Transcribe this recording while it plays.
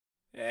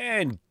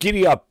And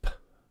giddy up.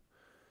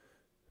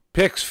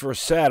 Picks for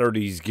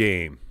Saturday's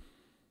game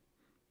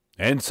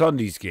and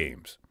Sunday's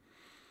games.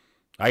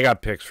 I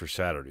got picks for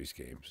Saturday's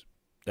games.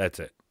 That's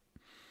it.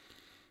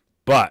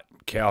 But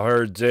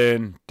Cowherd's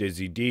in,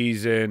 Dizzy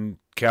D's in.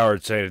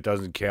 Cowherd saying it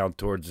doesn't count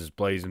towards his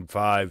Blazing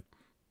 5.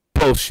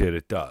 Bullshit,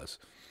 it does.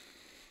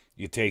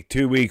 You take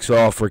 2 weeks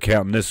off for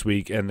counting this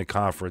week and the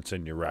conference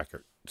in your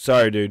record.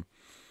 Sorry, dude.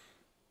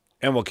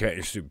 And we'll count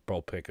your Super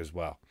Bowl pick as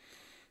well.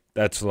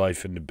 That's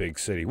life in the big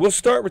city. We'll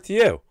start with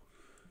you.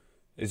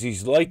 Is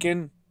he's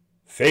liking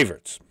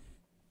favorites.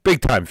 Big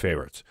time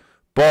favorites.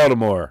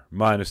 Baltimore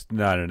minus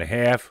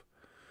 9.5.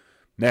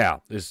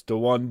 Now, this is the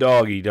one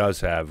dog he does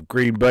have.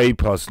 Green Bay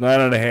plus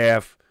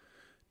 9.5.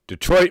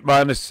 Detroit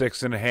minus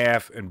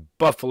 6.5. And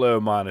Buffalo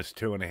minus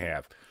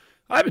 2.5.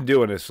 I've been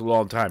doing this a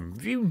long time.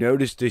 Have you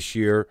noticed this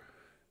year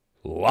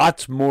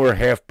lots more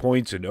half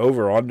points and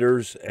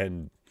over-unders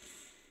and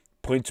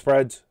point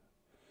spreads?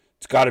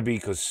 It's got to be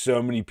because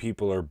so many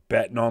people are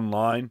betting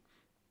online.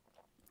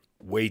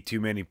 Way too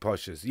many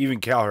pushes.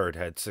 Even Cowherd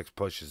had 6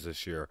 pushes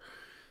this year.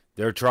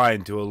 They're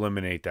trying to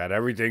eliminate that.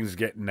 Everything's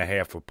getting a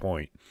half a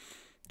point.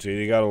 So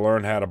you got to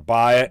learn how to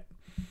buy it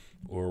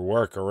or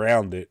work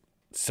around it,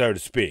 so to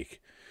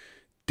speak.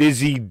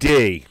 Dizzy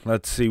D.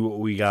 Let's see what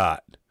we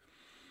got.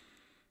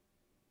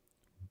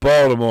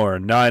 Baltimore,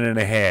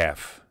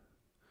 9.5.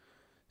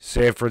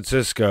 San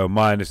Francisco,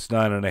 minus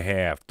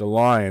 9.5. The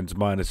Lions,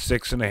 minus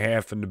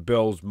 6.5. And the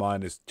Bills,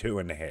 minus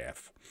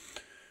 2.5.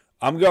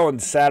 I'm going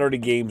Saturday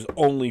games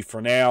only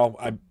for now.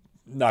 I'm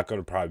not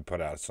going to probably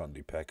put out a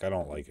Sunday pick. I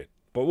don't like it.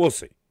 But we'll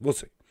see. We'll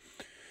see.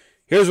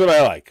 Here's what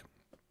I like.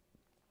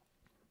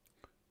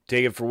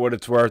 Take it for what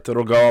it's worth.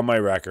 It'll go on my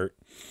record.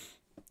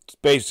 It's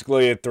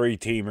basically a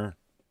 3-teamer.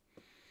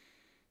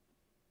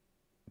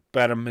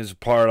 Bet 'em as a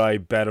parlay.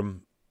 Bet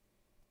 'em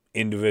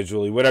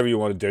individually. Whatever you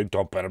want to do.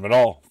 Don't bet 'em at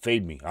all.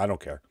 Fade me. I don't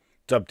care.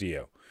 It's up to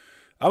you.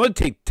 I'm going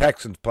to take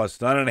Texans plus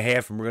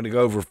 9.5, and we're going to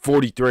go over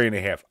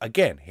 43.5.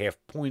 Again, half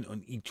point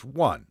on each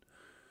one.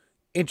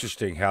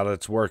 Interesting how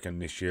that's working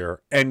this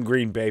year. And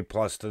Green Bay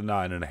plus the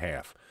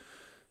 9.5.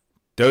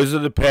 Those are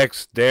the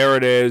picks. There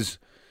it is.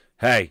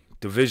 Hey,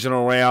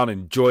 divisional round.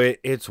 Enjoy it.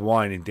 It's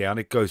winding down.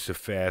 It goes so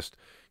fast.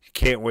 You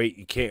can't wait.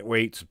 You can't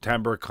wait.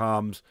 September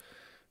comes.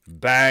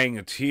 Bang,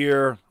 it's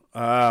here.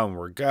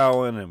 We're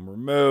going and we're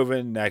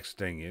moving. Next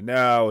thing you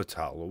know, it's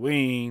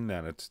Halloween,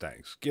 then it's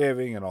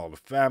Thanksgiving, and all the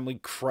family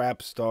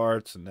crap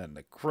starts, and then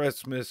the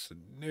Christmas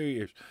and New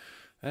Year's.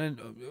 And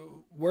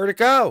where'd it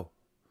go?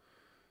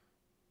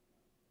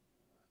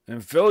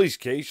 In Philly's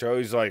case, you're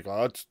always like,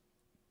 oh, let's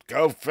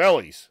go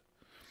Phillies.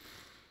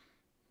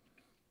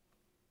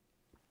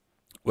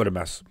 What a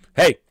mess.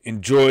 Hey,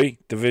 enjoy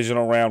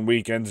divisional round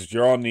weekends. If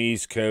you're on the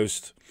East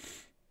Coast,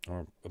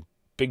 or a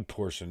big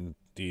portion,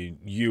 the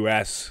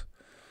U.S.,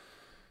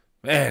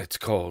 man, it's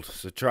cold,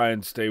 so try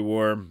and stay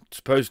warm. It's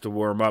supposed to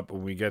warm up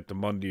when we get to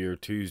Monday or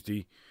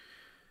Tuesday.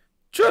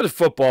 Enjoy the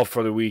football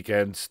for the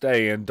weekend.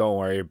 Stay in. Don't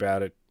worry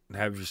about it.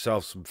 Have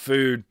yourself some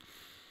food.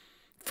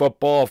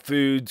 Football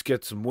foods.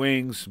 Get some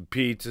wings, some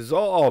pizzas,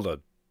 all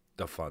the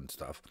fun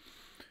stuff.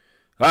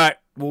 All right,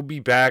 we'll be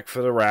back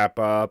for the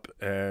wrap-up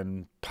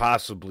and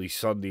possibly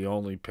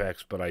Sunday-only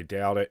picks, but I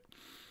doubt it.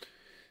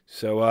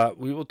 So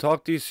we will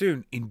talk to you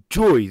soon.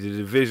 Enjoy the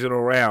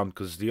divisional round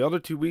because the other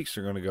 2 weeks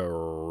are going to go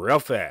real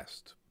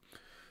fast.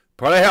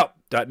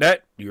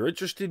 ParlayHelp.net. You're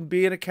interested in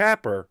being a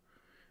capper?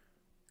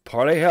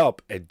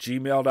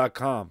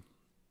 ParlayHelp@gmail.com.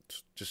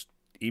 Just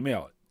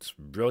email it. It's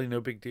really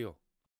no big deal.